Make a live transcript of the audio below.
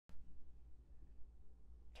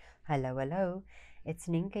Hello, hello. It's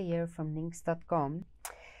Nienke here from ninks.com.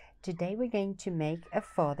 Today we're going to make a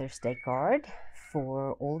Father's Day card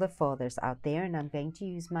for all the fathers out there, and I'm going to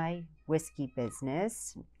use my whiskey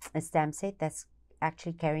business, a stamp set that's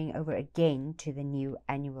actually carrying over again to the new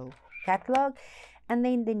annual catalog, and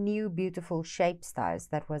then the new beautiful shape styles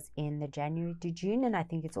that was in the January to June, and I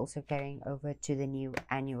think it's also carrying over to the new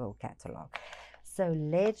annual catalog. So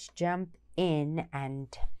let's jump in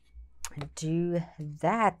and do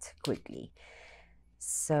that quickly.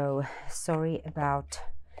 So sorry about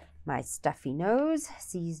my stuffy nose,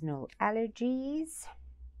 seasonal allergies,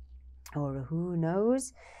 or who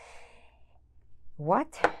knows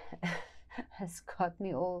what has got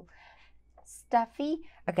me all stuffy.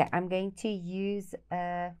 Okay, I'm going to use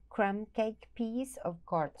a crumb cake piece of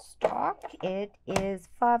cardstock. It is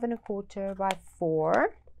 5 1/4 by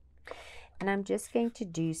 4, and I'm just going to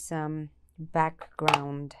do some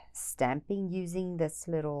background stamping using this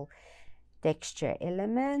little texture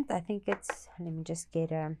element. I think it's, let me just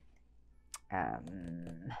get a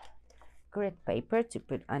grit paper to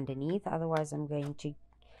put underneath, otherwise I'm going to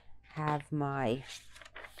have my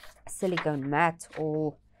silicone mat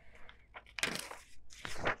all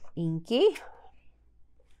inky.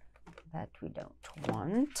 That we don't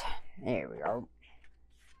want. There we go.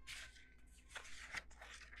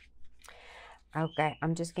 Okay,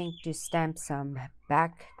 I'm just going to stamp some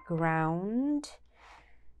background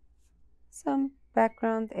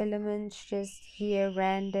elements just here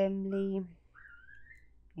randomly.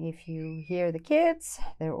 If you hear the kids,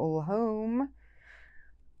 they're all home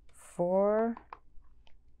for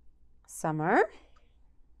summer.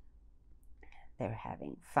 They're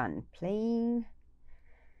having fun playing.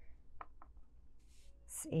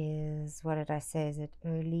 This is, what did I say, is it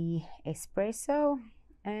early espresso?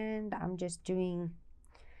 And I'm just doing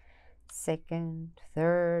second,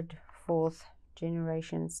 third, fourth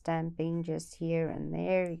generation stamping just here and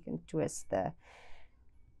there. You can twist the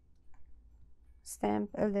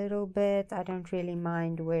stamp a little bit. I don't really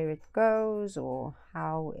mind where it goes or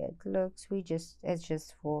how it looks. It's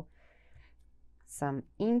just for some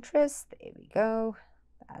interest. There we go.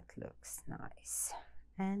 That looks nice,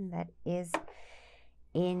 and that is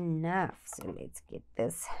enough. So let's get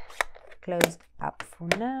this closed up for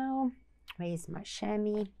now. Where's my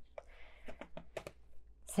chamois?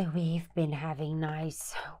 So we've been having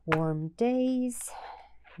nice warm days,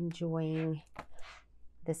 enjoying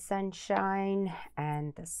the sunshine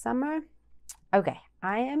and the summer. Okay,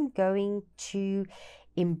 I am going to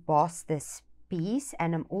emboss this piece,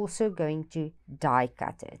 and I'm also going to die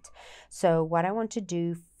cut it. So what I want to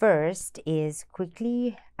do first is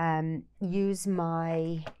quickly use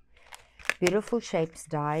my beautiful shapes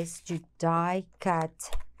dies to die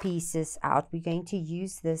cut pieces out. We're going to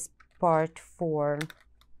use this part for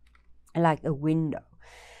like a window.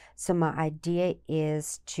 So my idea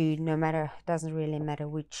is to, doesn't really matter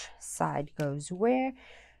which side goes where,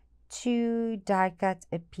 to die cut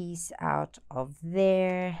a piece out of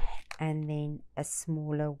there and then a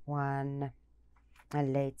smaller one,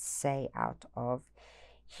 let's say out of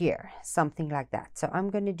here, something like that. So I'm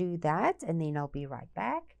going to do that and then I'll be right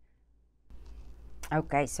back.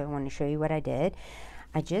 Okay, so I want to show you what I did.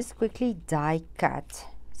 I just quickly die cut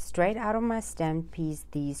straight out of my stamp piece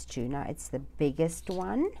these two. Now it's the biggest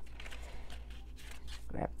one.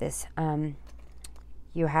 Grab this.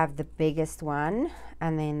 You have the biggest one,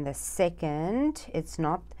 and then the second, it's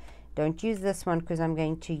not, don't use this one because I'm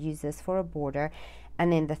going to use this for a border,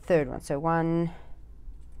 and then the third one. So one,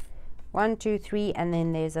 two, three, and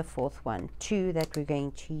then there's a fourth one, 2, that we're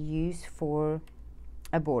going to use for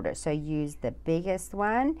a border. So use the biggest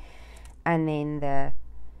one, and then the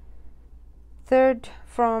third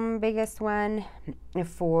from biggest one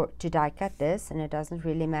to die cut this, and it doesn't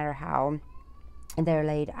really matter how they're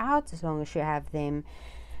laid out as long as you have them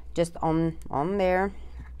just on there.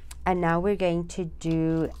 And now we're going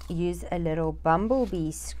to use a little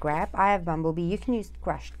bumblebee scrap. I have bumblebee. You can use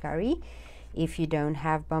crushed curry if you don't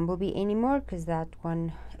have bumblebee anymore, because that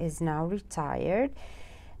one is now retired.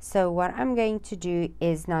 So what I'm going to do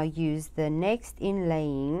is now use the next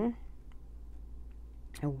inlaying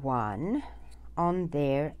one on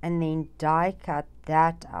there and then die cut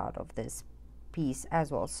that out of this piece as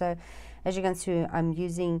well. So as you can see, I'm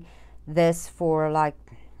using this for like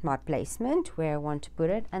my placement where I want to put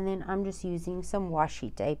it, and then I'm just using some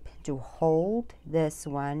washi tape to hold this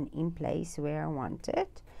one in place where I want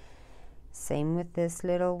it. Same with this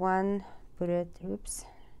little one. Put it, oops,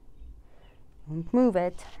 don't move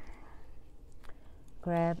it.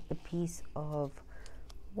 Grab a piece of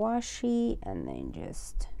washi and then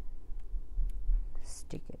just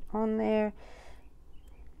stick it on there.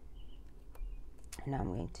 Now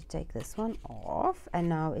I'm going to take this one off, and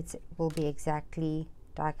now it will be exactly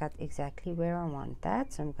die cut exactly where I want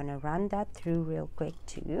that. So I'm going to run that through real quick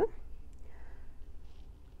too.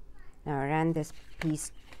 Now I ran this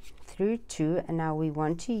piece through too, and now we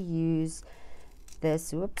want to use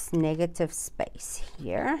this negative space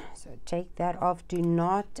here. So take that off. Do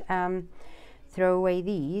not throw away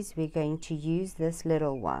these. We're going to use this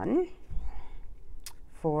little one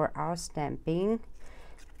for our stamping.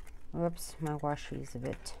 Whoops, my washi is a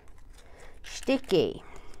bit sticky.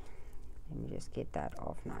 Let me just get that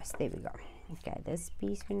off. Nice, there we go. Okay, this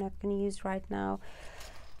piece we're not going to use right now.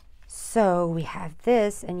 So we have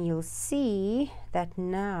this, and you'll see that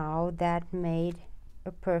now that made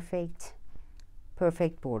a perfect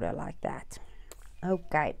border like that.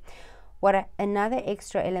 Okay, another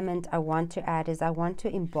extra element I want to add is I want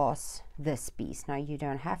to emboss this piece. Now you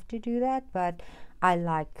don't have to do that, but I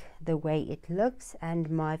like the way it looks, and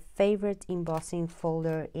my favorite embossing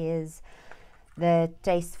folder is the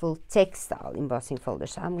Tasteful Textile embossing folder.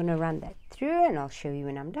 So I'm going to run that through, and I'll show you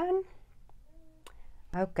when I'm done.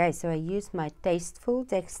 Okay, so I used my Tasteful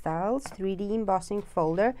Textiles 3D embossing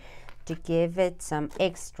folder to give it some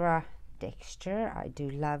extra texture. I do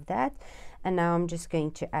love that. And now I'm just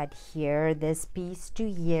going to adhere this piece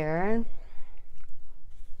to here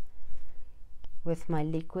with my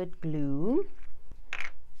liquid glue.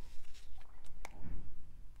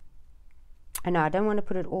 And now I don't want to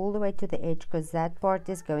put it all the way to the edge because that part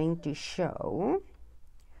is going to show.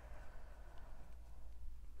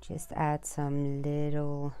 Just add some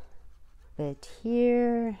little bit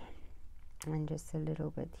here and just a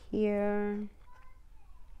little bit here.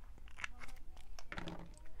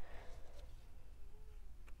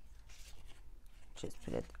 Just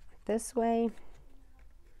put it this way.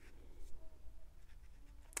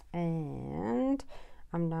 And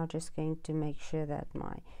I'm now just going to make sure that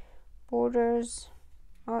my borders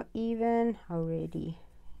are even. I already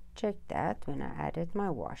checked that when I added my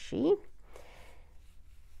washi.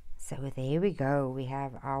 So there we go. We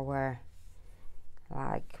have our,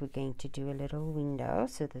 we're going to do a little window.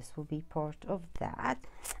 So this will be part of that.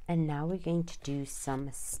 And now we're going to do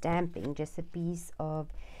some stamping. Just a piece of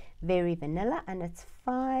Very Vanilla, and it's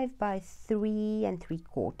 5 by 3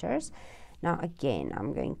 3/4. Now again,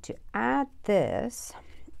 I'm going to add this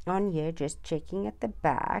on here, just checking at the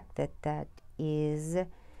back that that is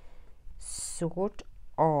sort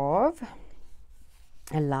of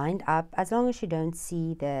lined up. As long as you don't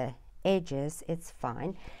see the edges, it's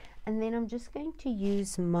fine. And then I'm just going to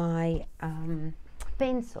use my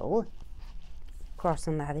pencil across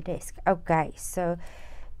on the other desk. Okay, so,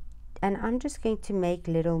 and I'm just going to make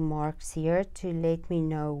little marks here to let me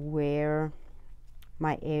know where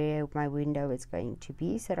my area, my window is going to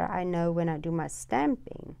be, so that I know when I do my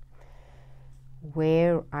stamping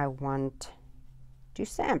where I want to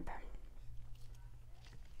stamp.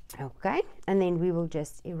 Okay, and then we will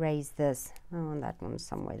just erase this. Oh, that one's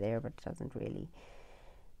somewhere there, but it doesn't really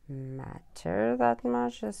matter that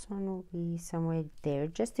much. This one will be somewhere there,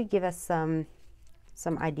 just to give us some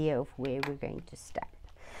idea of where we're going to stamp.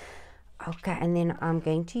 Okay, and then I'm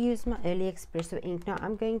going to use my early espresso ink. Now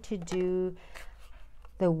I'm going to do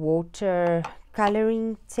the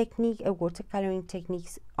watercoloring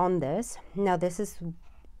techniques on this. Now this is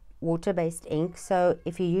water-based ink, so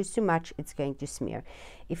if you use too much, it's going to smear.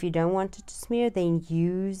 If you don't want it to smear, then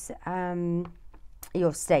use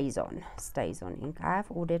your StazOn ink.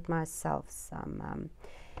 I've ordered myself some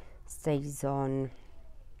StazOn.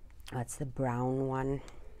 That's the brown one.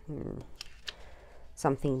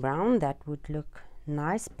 Something brown that would look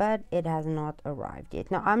nice, but it has not arrived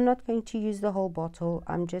yet. Now I'm not going to use the whole bottle.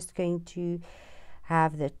 I'm just going to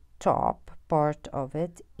have the top part of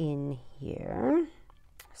it in here.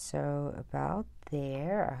 So about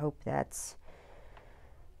there. I hope that's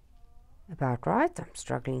about right. I'm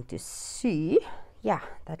struggling to see. Yeah,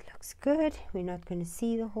 that looks good. We're not going to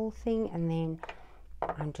see the whole thing. And then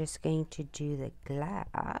I'm just going to do the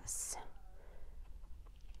glass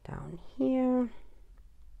down here,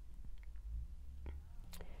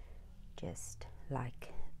 just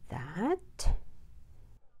like that.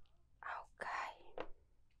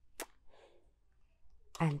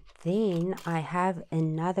 And then I have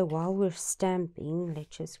another, while we're stamping,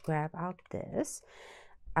 let's just grab out this.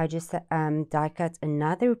 I just die cut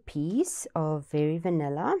another piece of Very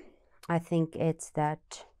Vanilla. I think it's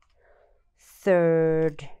that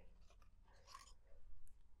third,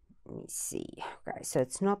 let me see. Okay, so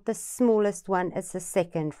it's not the smallest one, it's the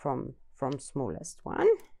second from smallest one.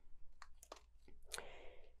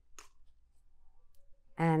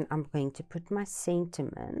 And I'm going to put my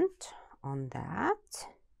sentiment on that.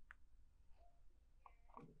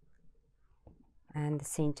 And the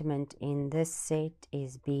sentiment in this set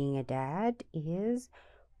is being a dad is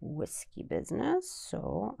whiskey business.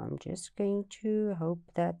 So I'm just going to hope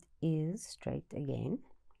that is straight again.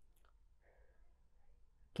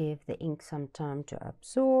 Give the ink some time to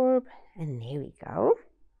absorb, and there we go.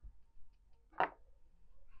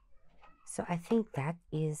 So I think that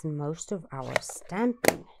is most of our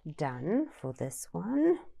stamping done for this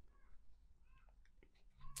one.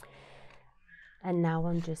 And now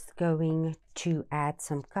I'm just going to add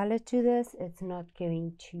some color to this. It's not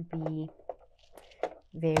going to be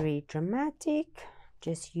very dramatic,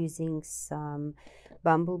 just using some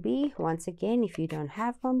bumblebee. Once again, if you don't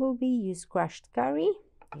have bumblebee, use crushed curry.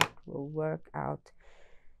 It will work out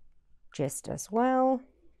just as well.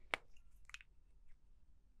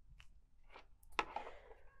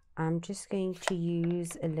 I'm just going to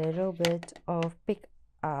use a little bit of Pick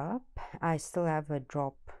Up. I still have a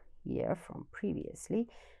drop here from previously.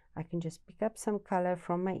 I can just pick up some color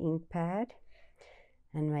from my ink pad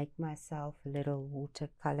and make myself a little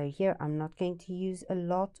watercolor here. I'm not going to use a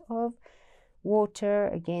lot of water.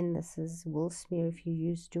 Again, this will smear if you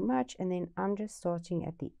use too much. And then I'm just starting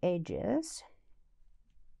at the edges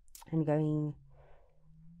and going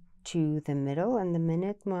to the middle. And the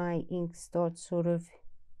minute my ink starts sort of,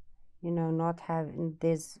 you know, not having,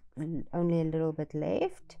 there's only a little bit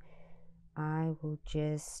left, I will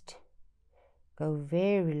just go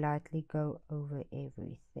very lightly, go over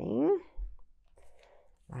everything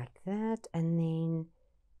like that. And then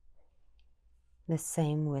the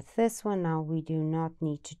same with this one. Now we do not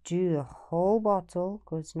need to do the whole bottle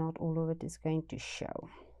because not all of it is going to show.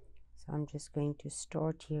 So I'm just going to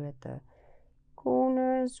start here at the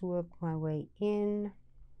corners, work my way in,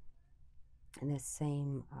 and the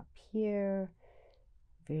same up here,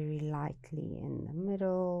 very lightly in the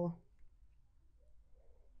middle,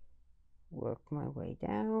 work my way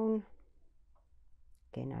down.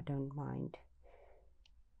 Again, I don't mind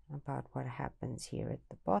about what happens here at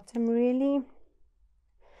the bottom really.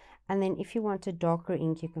 And then if you want a darker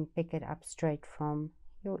ink, you can pick it up straight from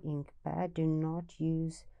your ink pad. Do not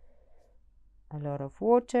use a lot of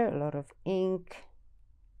water, a lot of ink,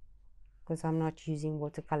 because I'm not using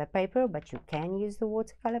watercolor paper, but you can use the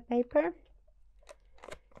watercolor paper.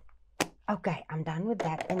 Okay, I'm done with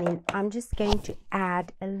that. And then I'm just going to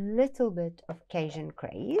add a little bit of Cajun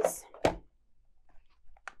Craze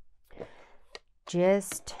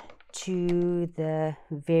just to the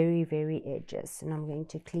very, very edges. And I'm going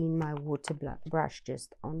to clean my water brush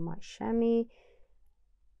just on my chamois,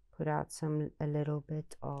 put out a little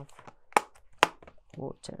bit of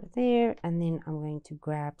water there, and then I'm going to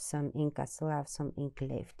grab some ink. I still have some ink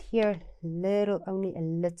left here, only a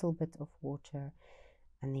little bit of water,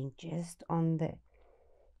 and then just on the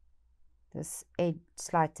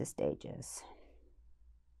slightest edges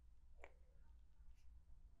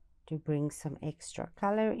to bring some extra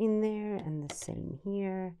color in there. And the same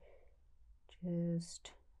here,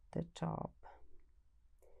 just the top,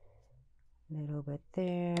 a little bit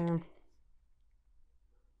there,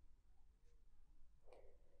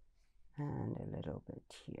 and a little bit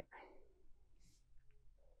here.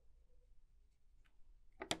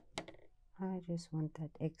 I just want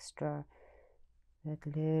that extra, that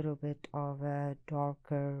little bit of a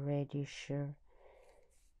darker reddish,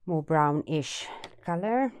 more brownish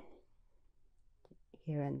color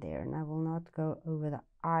here and there. And I will not go over the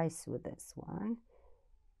eyes with this one,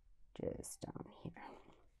 just down here.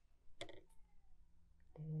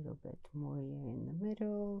 A little bit more here in the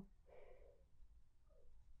middle,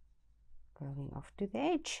 going off to the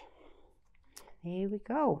edge. There we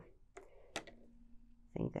go.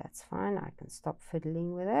 I think that's fine. I can stop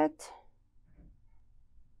fiddling with it.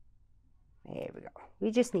 There we go.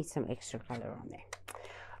 We just need some extra color on there.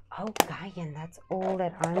 Okay, and that's all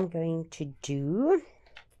that I'm going to do.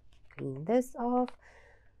 Clean this off.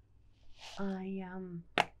 I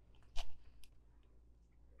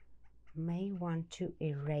may want to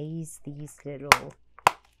erase these little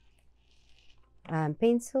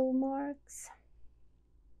pencil marks.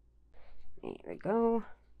 There we go.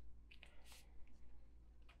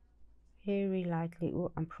 Very lightly.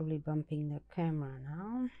 Oh, I'm probably bumping the camera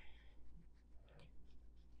now.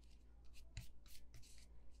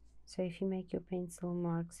 So if you make your pencil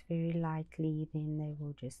marks very lightly, then they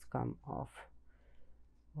will just come off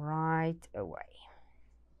right away.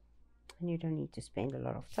 And you don't need to spend a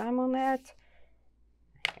lot of time on that.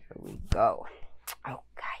 There we go. Okay.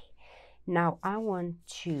 Now I want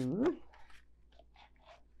to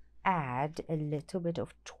add a little bit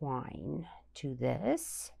of twine to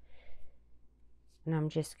this. And I'm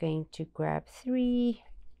just going to grab 3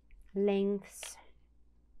 lengths.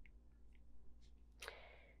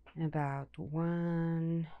 about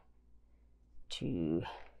 1, 2,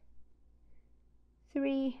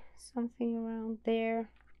 3, something around there,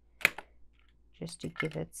 just to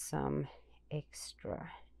give it some extra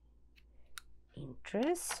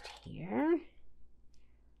interest here.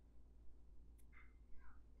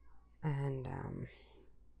 And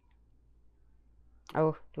oh,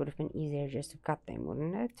 it would have been easier just to cut them,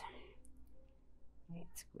 wouldn't it?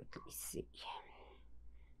 Let's quickly see.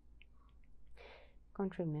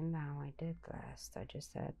 Can't remember how I did last. I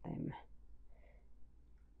just had them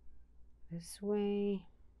this way.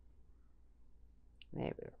 There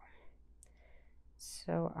we go.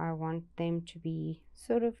 So I want them to be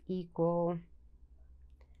sort of equal.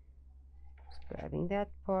 Just grabbing that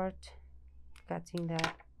part, cutting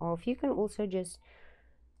that off. You can also just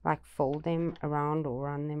like fold them around or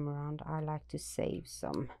run them around. I like to save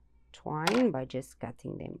some twine by just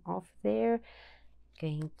cutting them off there.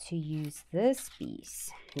 Going to use this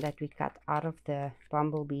piece that we cut out of the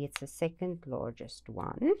bumblebee. It's the second largest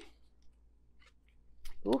one.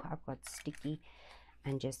 Oh, I've got sticky.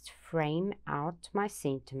 And just frame out my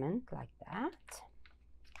sentiment like that.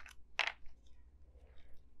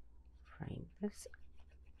 Frame this.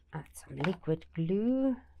 Add some liquid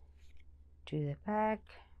glue to the back.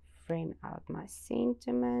 Frame out my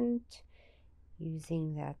sentiment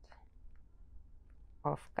using that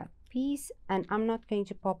off-cut piece. And I'm not going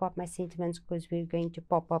to pop up my sentiments because we're going to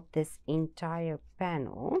pop up this entire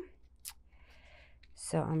panel.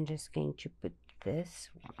 So I'm just going to put this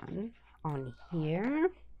one on here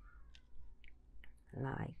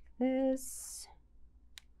like this.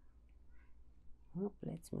 Oh,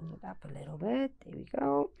 let's move it up a little bit. There we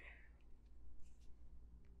go.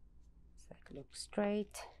 Does that look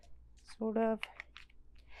straight? Sort of.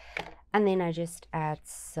 And then I just add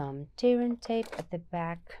some tear and tape at the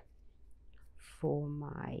back for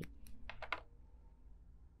my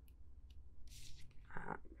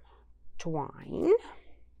twine.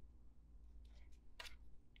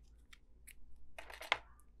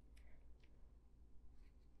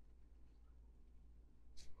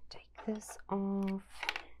 Take this off.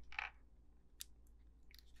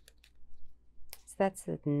 So that's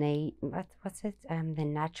the what's it? The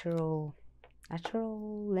natural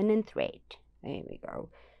linen thread. There we go.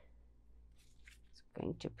 So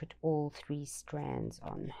going to put all 3 strands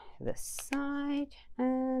on this side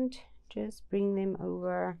and just bring them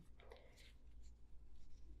over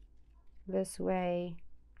this way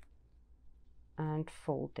and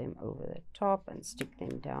fold them over the top and stick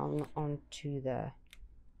them down onto the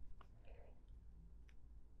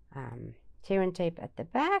tear and tape at the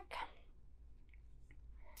back.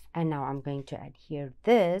 And now I'm going to adhere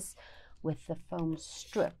this with the foam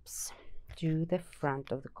strips to the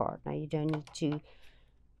front of the card. Now you don't need to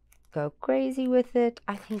go crazy with it.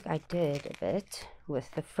 I think I did a bit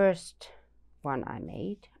with the first one I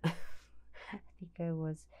made. I think I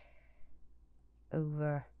was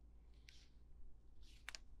over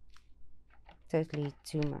totally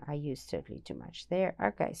too much. I used totally too much there.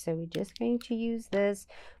 Okay, so we're just going to use this.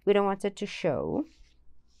 We don't want it to show,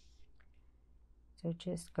 so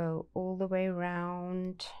just go all the way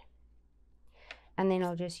around. And then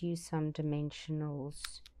I'll just use some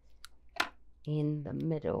dimensionals in the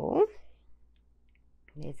middle.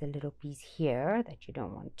 There's a little piece here that you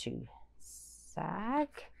don't want to sag.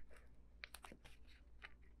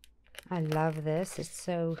 I love this. It's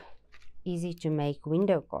so easy to make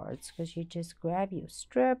window cards because you just grab your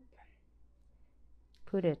strip,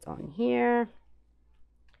 put it on here,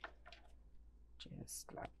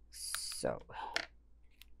 just like so.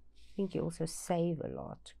 I think you also save a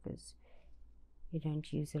lot because you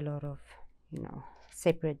don't use a lot of,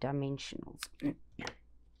 separate dimensionals.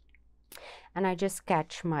 And I just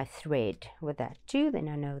catch my thread with that too, then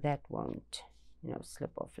I know that won't,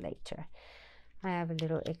 slip off later. I have a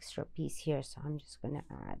little extra piece here, so I'm just going to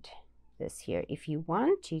add this here. If you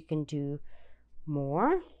want, you can do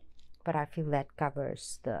more, but I feel that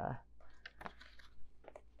covers the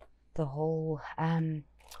whole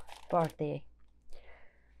part there.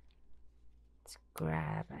 Let's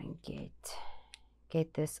grab and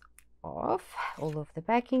get this off, all of the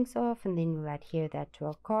backings off, and then we'll adhere that to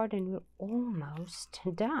our card and we're almost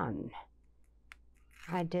done.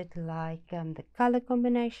 I did like the color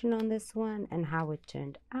combination on this one and how it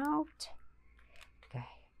turned out. Okay.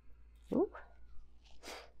 Ooh.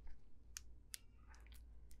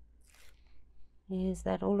 Is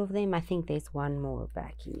that all of them? I think there's one more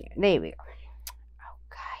back here. There we go.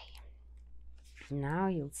 Okay. Now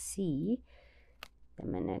you'll see the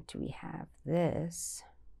minute we have this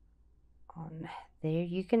on there,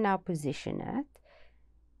 you can now position it.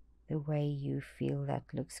 the way you feel that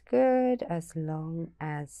looks good, as long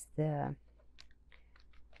as the,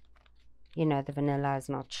 you know, the vanilla is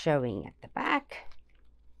not showing at the back.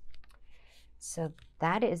 So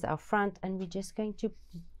that is our front, and we're just going to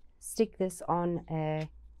stick this on a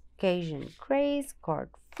Cajun Craze card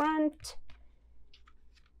front.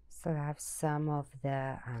 So I have some of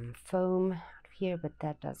the foam out here, but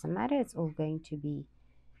that doesn't matter. It's all going to be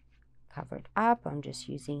covered up. I'm just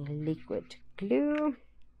using liquid glue,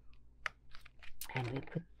 and we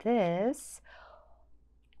put this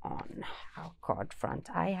on our card front.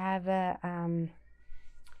 I have a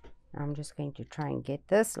I'm just going to try and get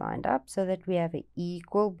this lined up so that we have an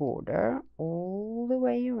equal border all the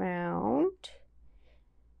way around.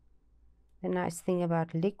 The nice thing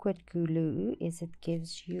about liquid glue is it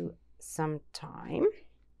gives you some time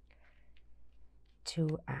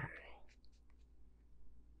to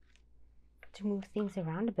move things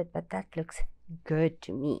around a bit, but that looks good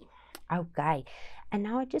to me. Okay, and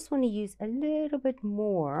now I just want to use a little bit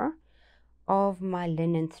more of my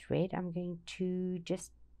linen thread. I'm going to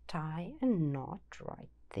just tie a knot right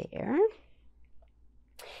there.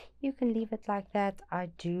 You can leave it like that. I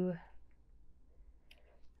do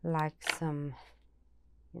like some,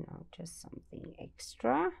 you know, just something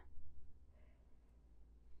extra.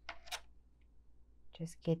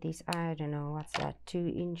 Just get these, I don't know, what's that,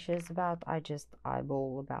 2 inches about. I just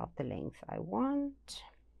eyeball about the length I want.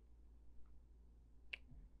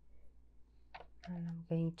 And I'm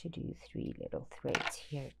going to do 3 little threads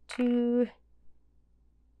here too.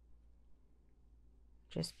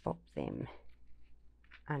 Just pop them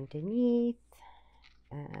underneath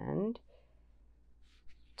and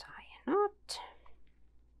tie a knot.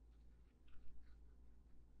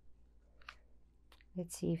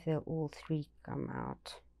 Let's see if they'll all 3 come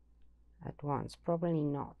out at once. Probably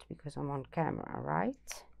not, because I'm on camera,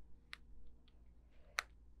 right?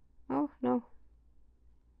 Oh no.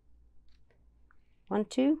 1,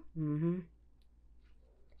 2, 3.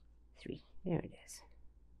 There it is.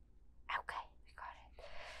 Okay, we got it.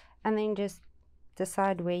 And then just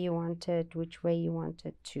decide where you want it, which way you want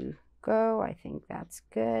it to go. I think that's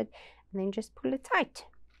good. And then just pull it tight.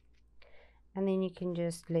 And then you can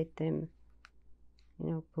just let them,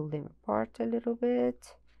 you know, pull them apart a little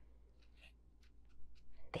bit.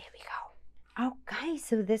 There we go. Okay,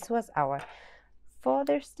 so this was our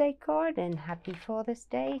Father's Day card, and happy Father's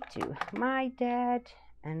Day to my dad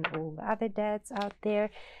and all the other dads out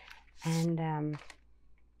there. And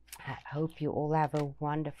I hope you all have a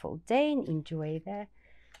wonderful day and enjoy the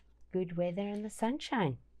good weather and the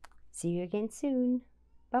sunshine. See you again soon.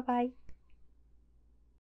 Bye-bye.